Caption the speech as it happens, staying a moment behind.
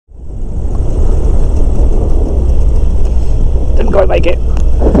haven't quite make it.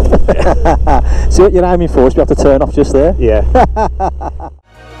 See what you're aiming for is you have to turn off just there. Yeah.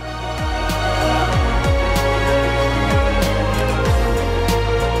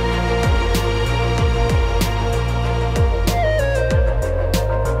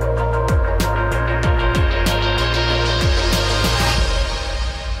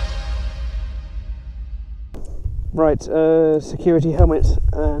 Right, security helmets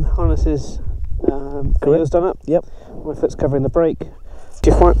and harnesses wheels done up. Yep. My foot's covering the brake.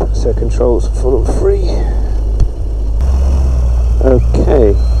 Shift wipe, so controls full and free.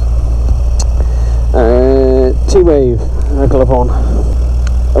 Okay. T-wave glove on.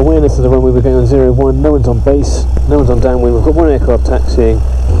 Awareness of the runway, we're going on 0-1, no one's on base, no one's on downwind, we've got one aircraft taxiing.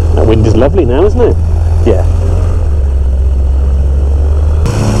 That wind is lovely now, isn't it? Yeah.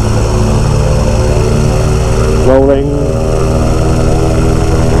 Rolling.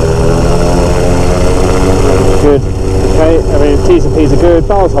 Good. Okay, everything T's and P's are good.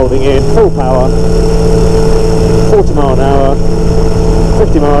 Bar's holding in, full power. 40 mile an hour,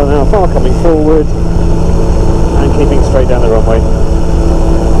 50 mile an hour, bar coming forward, and keeping straight down the runway.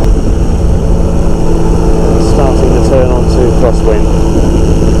 Starting the turn onto crosswind.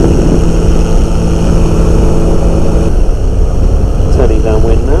 Turning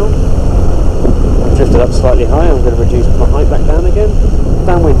downwind now. Drifted up slightly high, I'm going to reduce my height back down again.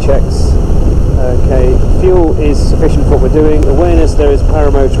 Downwind checks. Okay, fuel is sufficient for what we're doing. Awareness, there is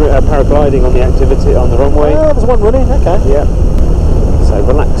paragliding on the activity on the runway. Oh, there's one running, okay. Yeah. So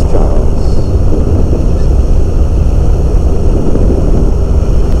relax, Charles.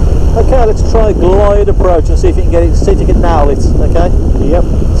 Okay, let's try a glide approach and see if you can get it, see if you can nail it, okay? Yep.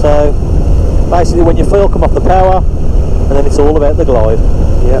 So basically when you feel come off the power, and then it's all about the glide.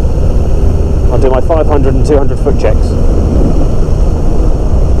 Yep. I'll do my 500 and 200 foot checks.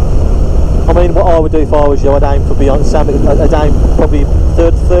 I mean, what I would do if I was you, I'd aim for beyond, I'd aim probably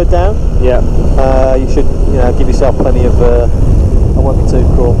third down. Yeah. You should, give yourself plenty of, I won't be too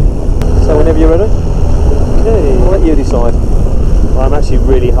cruel. So whenever you're ready, Okay. I'll let you decide. Well, I'm actually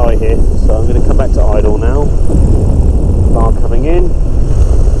really high here, so I'm going to come back to idle now. Bar coming in,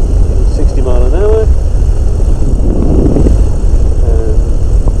 60 mile an hour.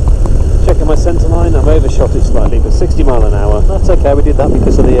 Checking my centre line, I've overshot it slightly, but 60 mile an hour. That's okay, we did that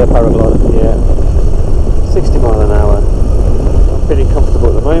because of the paraglider. Yeah, 60 mile an hour. I'm feeling comfortable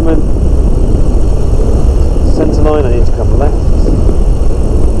at the moment. Centre line, I need to come left.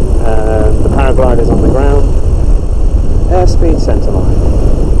 The paraglider's on the ground. Airspeed, centre line.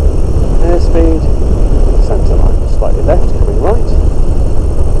 Airspeed, centre line. Slightly left, coming right.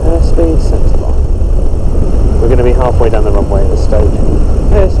 Airspeed, centre line. We're going to be halfway down the runway at this stage.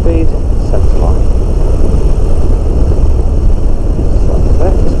 Airspeed, centre line. Slightly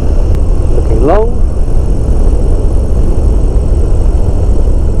left. Looking long.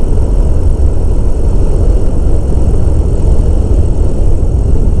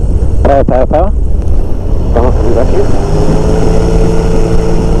 Power. Bar coming back in.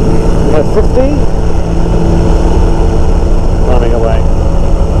 About 50. Running away.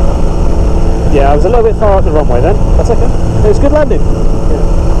 Yeah, I was a little bit far up the runway then. That's okay. It was good landing.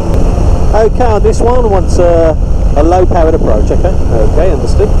 Yeah. Okay, on this one, I want a low powered approach, okay? Okay,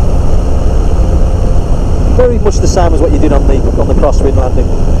 understood. Very much the same as what you did on the crosswind landing.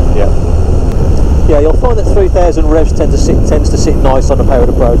 Yeah. Yeah, you'll find that 3000 revs tends to sit nice on a powered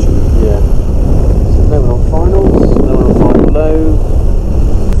approach. Yeah. So no one on finals, no one on final low.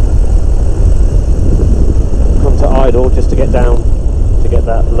 Come to idle just to get down, to get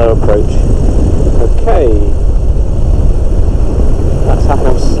that low approach. Okay. That's happened,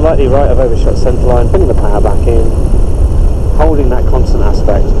 I'm slightly right, I've overshot centre line, bringing the power back in, holding that constant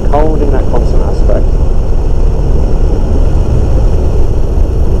aspect,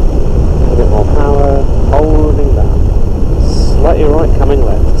 A bit more power, holding that. Slightly right, coming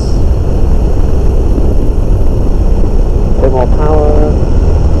left. A bit more power,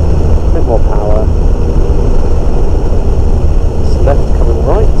 left coming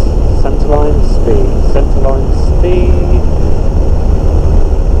right, centerline speed.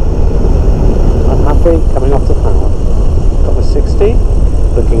 I'm happy, coming off the power. Got the 60,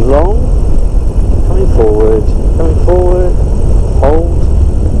 looking long, coming forward, hold.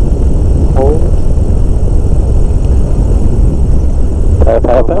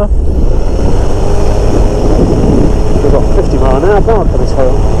 Power. We've got 50 mile an hour, bar coming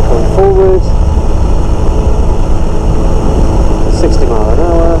forward. 60 mile an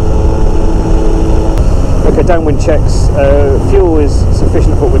hour. Okay, downwind checks. Fuel is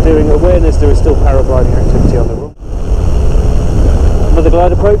sufficient for what we're doing. Awareness, there is still paragliding activity on the run. Another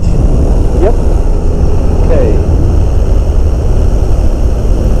glide approach. Yep. Okay.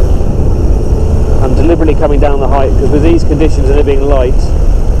 deliberately coming down the height because with these conditions and it being light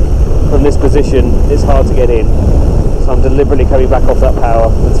from this position, it's hard to get in. So I'm deliberately coming back off that power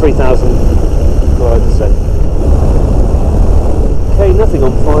at 3,000 descent. Okay, nothing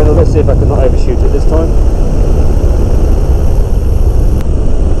on final. Let's see if I can not overshoot it this time.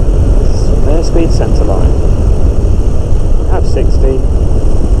 Airspeed centre line. At 60.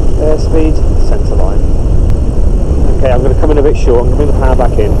 Airspeed centre line. Okay, I'm going to come in a bit short. I'm going to bring the power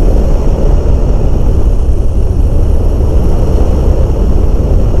back in.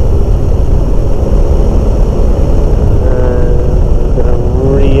 I'm going to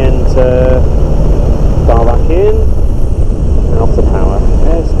re-enter, bar back in, and off the power.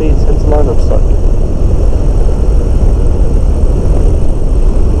 Airspeed centre line, I'm slightly.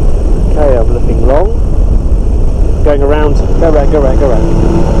 Okay, I'm looking long. Going around. Go round, go round, go round.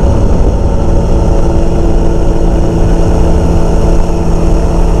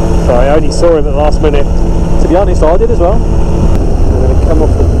 Sorry, I only saw him at the last minute. To be honest, I did as well. I'm going to come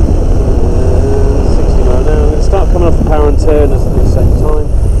off the 60 mile an hour. I'm going to start coming off the power and turn at the same time.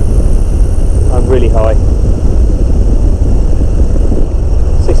 I'm really high.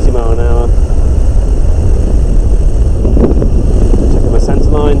 60 mile an hour. Checking my centre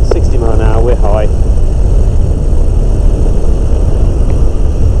line. 60 mile an hour. We're high.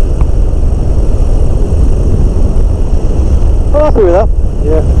 I'm happy with that.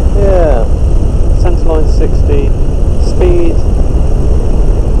 Yeah. Yeah. Centre line 60. Speed.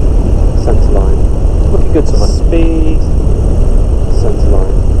 Centre line. Looking good to me. Speed. Centre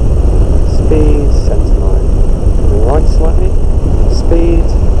line. Speed. Centre line. Coming right slightly. Speed.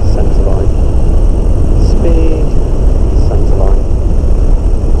 Centre line. Speed. Centre line.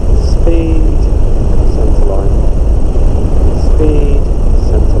 Speed. Centre line. Speed.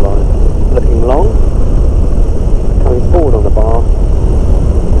 Centre line. Looking long. Coming forward on the bar.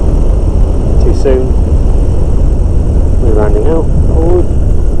 Too soon. We're rounding out. Forward.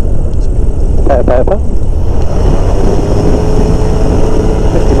 Pepper.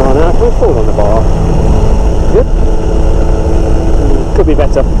 50 mile an hour. We're forward on the bar. Good. Could be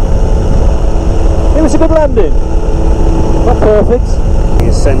better. It was a good landing. Not perfect.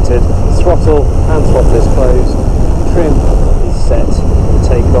 Is centred. Throttle. Hand throttle is closed. Trim is set.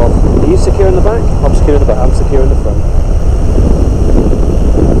 Take off. Are you secure in the back? I'm secure in the back. I'm secure in the front.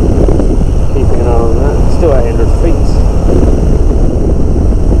 Keeping an eye on that. Still 800 feet.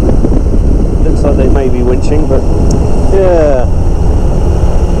 Looks like they may be winching, but Yeah.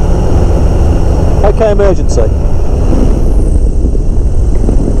 Okay, emergency.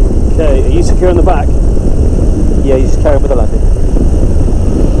 okay. Are you secure in the back? Yeah, you just carry on with the landing.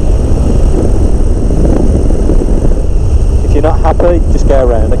 If you're not happy, just go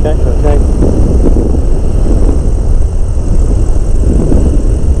around, okay? Okay.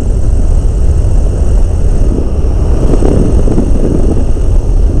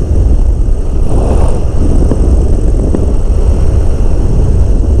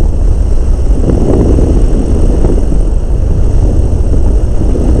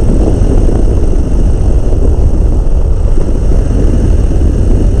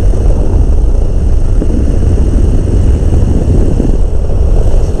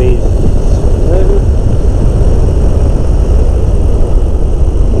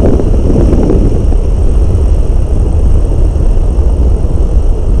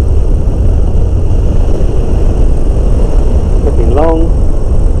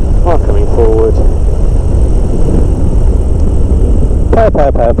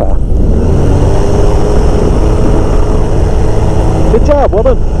 Power. Good job, well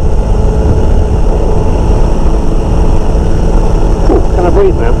done. Ooh, can I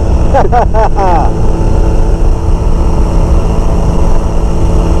breathe now?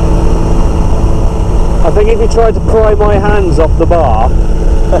 I think if you tried to pry my hands off the bar,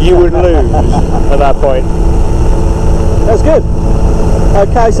 you would lose at that point. That was good.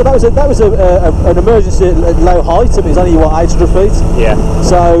 Okay, so that was an emergency at low height. I mean, it's only 800 feet. Yeah.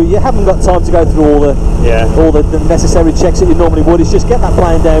 So you haven't got time to go through all the necessary checks that you normally would. It's just get that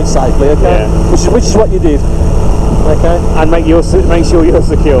plane down safely, okay? Yeah. Which is what you did. Okay. And make sure you're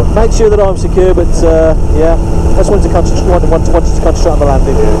secure. Make sure that I'm secure, but yeah, I just wanted to concentrate on the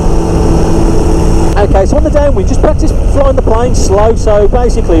landing. Yeah. Okay, so on the downwind, just practice flying the plane slow. So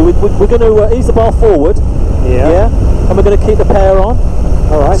basically, we're going to ease the bar forward. Yeah. And we're going to keep the power on.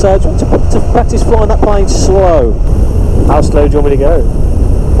 All right. So I just want to practice flying that plane slow. How slow do you want me to go?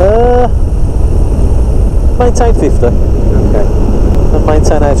 Maintain 50. Okay. And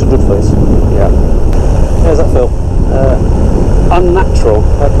maintain 800 feet. Yeah. How's that feel? Unnatural.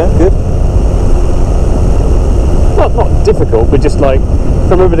 Okay, good. not difficult, but just like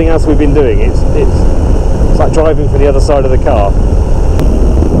from everything else we've been doing, it's like driving from the other side of the car.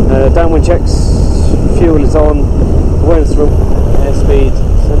 Downwind checks, fuel is on, awareness from airspeed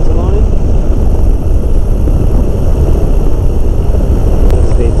centre line.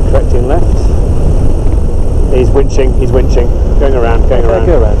 Airspeed correcting left. He's winching, going around.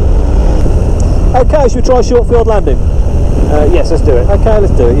 Go around. Okay, should we try short field landing? Yes, let's do it. Okay,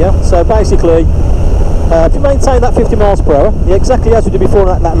 let's do it, yeah. So basically, if you maintain that 50 miles per hour, yeah, exactly as we did before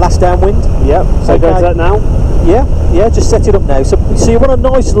on that last downwind. Yep, so go to that now? Yeah, just set it up now. So you want a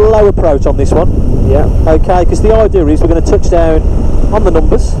nice low approach on this one. Yeah. Okay, because the idea is we're going to touch down on the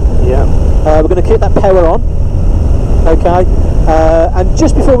numbers. Yeah. We're going to keep that power on. Okay, and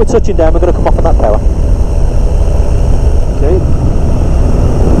just before we're touching down, we're going to come off on that power. Okay.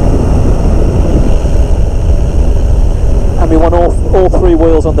 And we want all three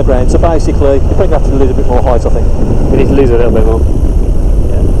wheels on the ground. So basically, you probably have to lose a bit more height, I think. We need to lose a little bit more.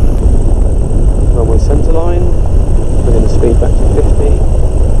 Yeah. Runway centre line. Bringing the speed back to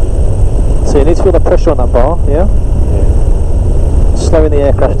 50. So you need to feel the pressure on that bar, yeah? Yeah. Slowing the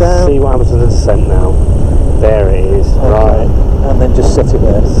aircraft down. See what happens to the descent now. There it is. Okay. Right. And then just set it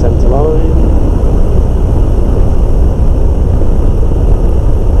there. Centre line.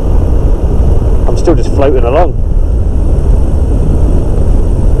 I'm still just floating along.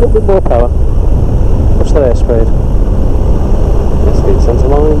 A little bit more power. What's the airspeed? Airspeed centre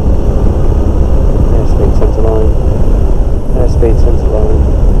line. Airspeed centre line. Airspeed centre line.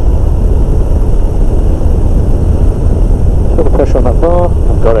 Feel the pressure on that bar.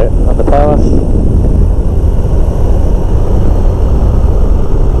 I've got it. And the power.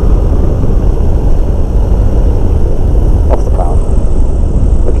 Off the power.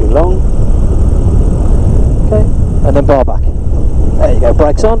 Looking long. Okay. And then bar back. There you go,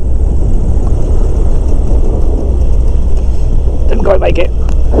 brakes on. Didn't quite make it.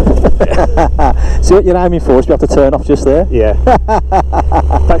 See what you're aiming for is you have to turn off just there. Yeah.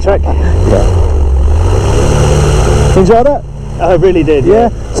 Backtrack? Yeah. Enjoy that? I really did. Yeah.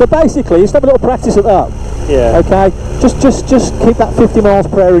 So basically, just have a little practice at that. Yeah. Okay. Just keep that 50 miles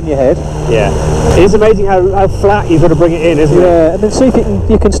per hour in your head. Yeah. It is amazing how flat you've got to bring it in, isn't it? Yeah. And then see if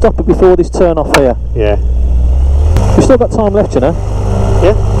you can stop it before this turn off here. Yeah. We've still got time left, you know.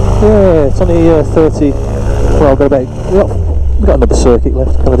 Yeah. Yeah. It's only 30. Well, we've got another circuit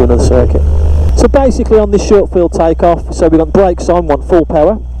left. Can we do another circuit? So basically, on this short field takeoff, so we've got brakes on, want full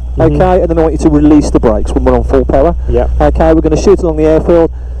power. Okay, and then I want you to release the brakes when we're on full power. Yeah. Okay, we're going to shoot along the airfield.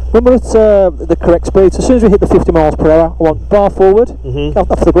 When we're at the correct speed, so as soon as we hit the 50 miles per hour, I want bar forward,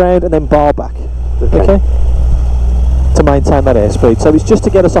 off the ground, and then bar back. Okay. To maintain that airspeed. So it's just to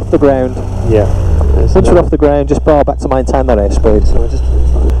get us off the ground. Yeah. Once we're off the ground, just bar back to maintain that airspeed.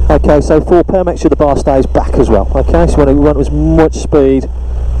 Okay, so full power, make sure the bar stays back as well. Okay, so we want as much speed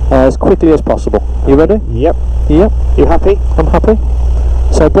as quickly as possible. You ready? Yep. Yep. You happy? I'm happy.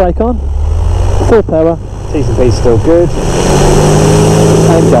 So brake on, full power. T's and P's still good.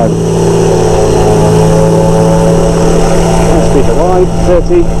 And go. Speed wide,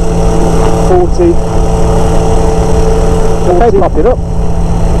 30, 40. Okay, pop it up.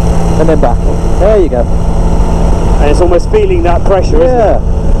 And then back. There you go. And it's almost feeling that pressure, isn't it?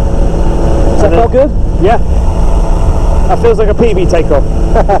 Does that feel good? Yeah. That feels like a PB takeoff.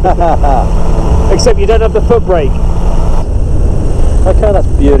 Except you don't have the foot brake. Okay, that's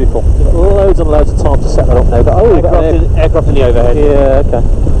beautiful. You've got loads and loads of time to set that up now. Oh, aircraft in the overhead. Yeah, okay.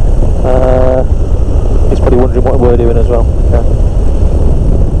 He's probably wondering what we're doing as well. Okay.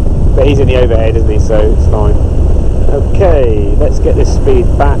 But he's in the overhead, isn't he? So it's fine. Okay, let's get this speed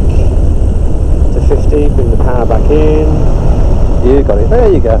back to 50. Bring the power back in. You got it. There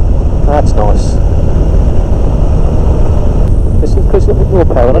you go. That's nice. Just increase a little bit more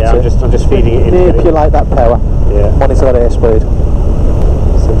power. That's it. I'm just feeding it in. Manipulate that power. Yeah. Monitor that airspeed.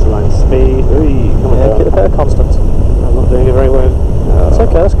 Centre line speed. Ooh, come on, yeah, keep the power constant. I'm not doing it very well. It's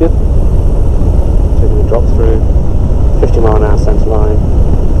okay, that's good. Taking a drop through. 50 mile an hour centre line.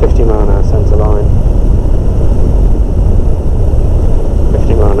 50 mile an hour centre line.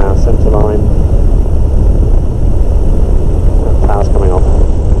 50 mile an hour centre line. Power's coming off.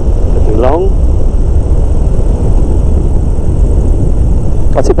 Looking long.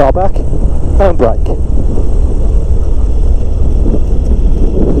 That's it, bar back. And brake.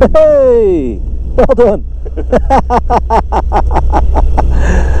 Hey! Well done!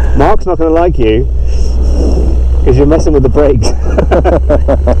 Mark's not going to like you because you're messing with the brakes.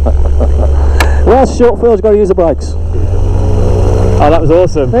 Well, short field, you've got to use the brakes. Oh, that was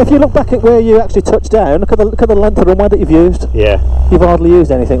awesome. Now, if you look back at where you actually touched down, look at the length of the runway that you've used. Yeah. You've hardly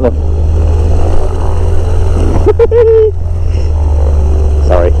used anything, look.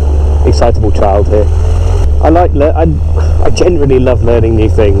 Sorry, excitable child here. I genuinely love learning new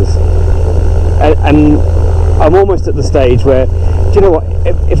things, and I'm almost at the stage where, do you know what,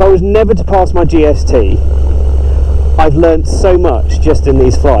 if I was never to pass my GST, I've learnt so much just in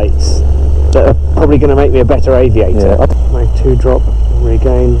these flights that are probably going to make me a better aviator. Yeah. Mag 2 drop,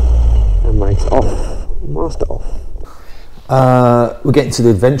 regain, and mags off, master off. We're getting to the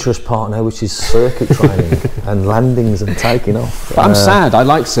adventurous part now, which is circuit training and landings and taking off. But I'm sad, I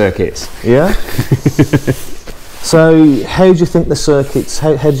like circuits. Yeah? So how do you think the circuits,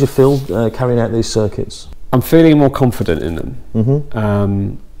 how do you feel carrying out these circuits? I'm feeling more confident in them.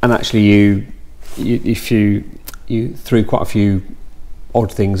 Mm-hmm. And actually you threw quite a few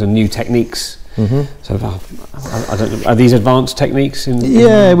odd things and new techniques. Mm-hmm. So I don't know, are these advanced techniques?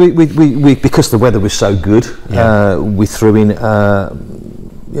 Yeah, we because the weather was so good, we threw in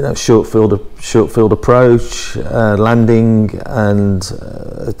short field approach, landing, and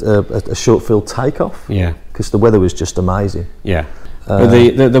a short field takeoff. Yeah, because the weather was just amazing. Yeah, but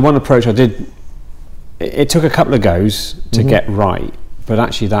the one approach I did, it took a couple of goes to get right. But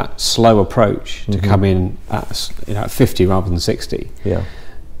actually, that slow approach to come in at 50 rather than 60. Yeah,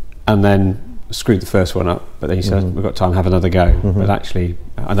 and then screwed the first one up, but then he said, we've got time, have another go. But actually,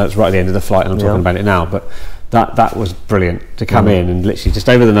 I know it's right at the end of the flight and I'm talking about it now, but that was brilliant to come in and literally just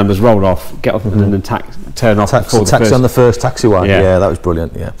over the numbers, roll off, get off and then turn off before the first. On the first taxiway. Yeah, that was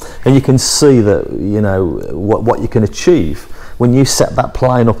brilliant. Yeah, and you can see that what you can achieve when you set that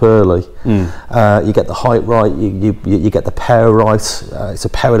plane up early. You get the height right, you get the power right. It's a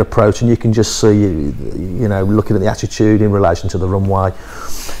powered approach, and you can just see looking at the attitude in relation to the runway.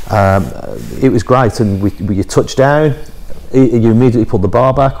 It was great, and you touch down, you immediately pull the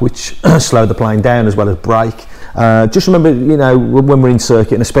bar back, which slowed the plane down as well as brake. Just remember, when we're in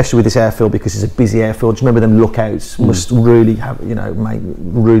circuit, and especially with this airfield, because it's a busy airfield, just remember them lookouts must really have,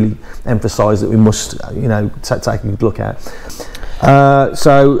 really emphasise that we must, take a good look at.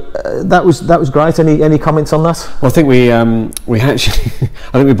 So that was great. Any comments on that? Well, I think we actually,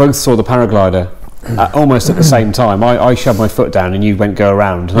 I think we both saw the paraglider almost at the same time. I shoved my foot down and you went go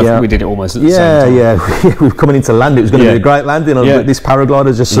around. And I think we did it almost at the same time. Yeah. We were coming into land. It was going to be a great landing. On this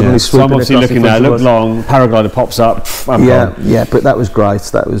paraglider just suddenly swooping. So I'm obviously looking there. Look long. Paraglider pops up. Yeah. But that was great.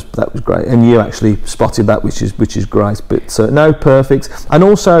 That was great. And you actually spotted that, which is great. But no, perfect. And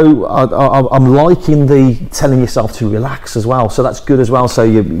also, I'm liking the telling yourself to relax as well. So that's good as well. So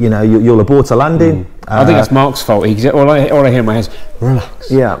you'll abort a landing. I think that's Mark's fault. All I hear in my head is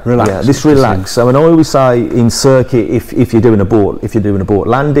relax. Relax. Yeah, this relax. So, and I always say in circuit, if you're doing abort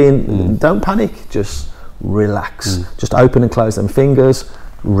landing, don't panic. Just relax. Just open and close them fingers,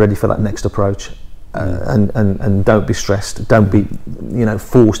 ready for that next approach, and don't be stressed. Don't be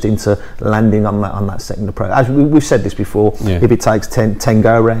forced into landing on that second approach. As we've said this before, if it takes 10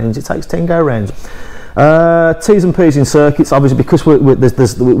 go rounds, it takes 10 go rounds. T's and P's in circuits, obviously, because we're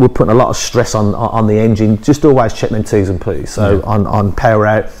putting a lot of stress on the engine. Just always check them T's and P's. So on power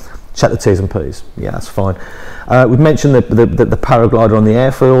out, check the T's and P's. Yeah, that's fine. We've mentioned the paraglider on the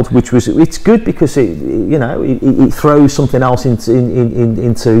airfield, it's good because it throws something else into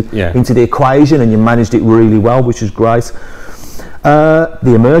the equation, and you managed it really well, which is great.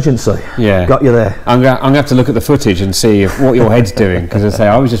 The emergency, got you there. I'm going to have to look at the footage and see what your head's doing, because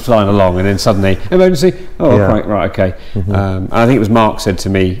I was just flying along and then suddenly emergency. Right, okay. And I think it was Mark said to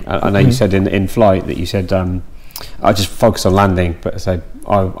me, I know you said in flight that you said I just focus on landing, but I said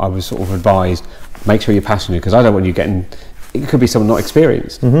I was sort of advised, make sure you're passenger, because I don't want you getting, it could be someone not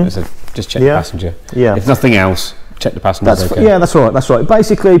experienced. I said just check the passenger. If nothing else, check the passenger. That's right.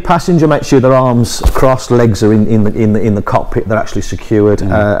 Basically, passenger, make sure their arms crossed, legs are in the cockpit, they're actually secured,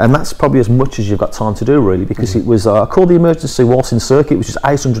 and that's probably as much as you've got time to do, really, because it was I called the emergency whilst in circuit, which is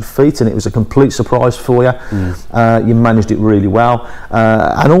 800 feet, and it was a complete surprise for you. You managed it really well,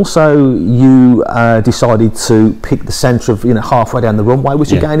 and also you decided to pick the centre of halfway down the runway,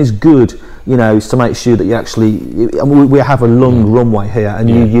 which again is good. Is to make sure that you actually, we have a long runway here, and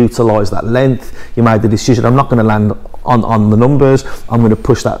you utilise that length. You made the decision, I'm not going to land on the numbers, I'm going to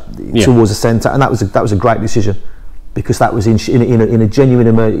push that towards the centre, and that was a great decision, because that was in a genuine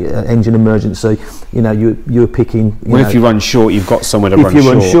engine emergency. You were picking. If you run short, you've got somewhere to run short. If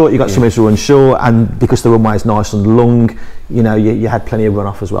you run short, you've got somewhere to run short, and because the runway is nice and long, you had plenty of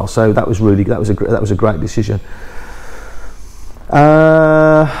runoff as well. So that was a great decision.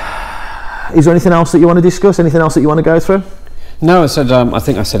 Is there anything else that you want to discuss? Anything else that you want to go through? No, I said. I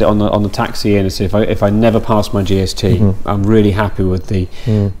think I said it on the taxi in. I said if I never pass my GST, I'm really happy with the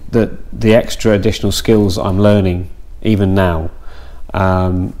extra additional skills I'm learning even now.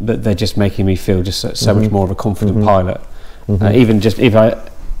 but they're just making me feel just so much more of a confident pilot. Even just if I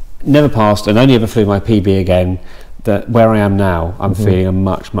never passed and only ever flew my PB again, that where I am now, I'm feeling a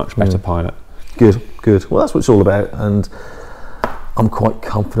much better pilot. Good. Well, that's what it's all about, and I'm quite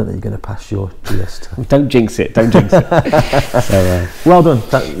confident that you're going to pass your GST. Don't jinx it. Don't jinx it. So, well done.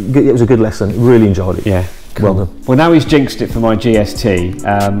 It was a good lesson. Really enjoyed it. Yeah. Cool. Well done. Well, now he's jinxed it for my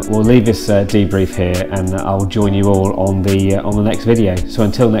GST. We'll leave this debrief here, and I'll join you all on the next video. So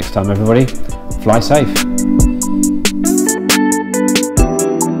until next time, everybody, fly safe.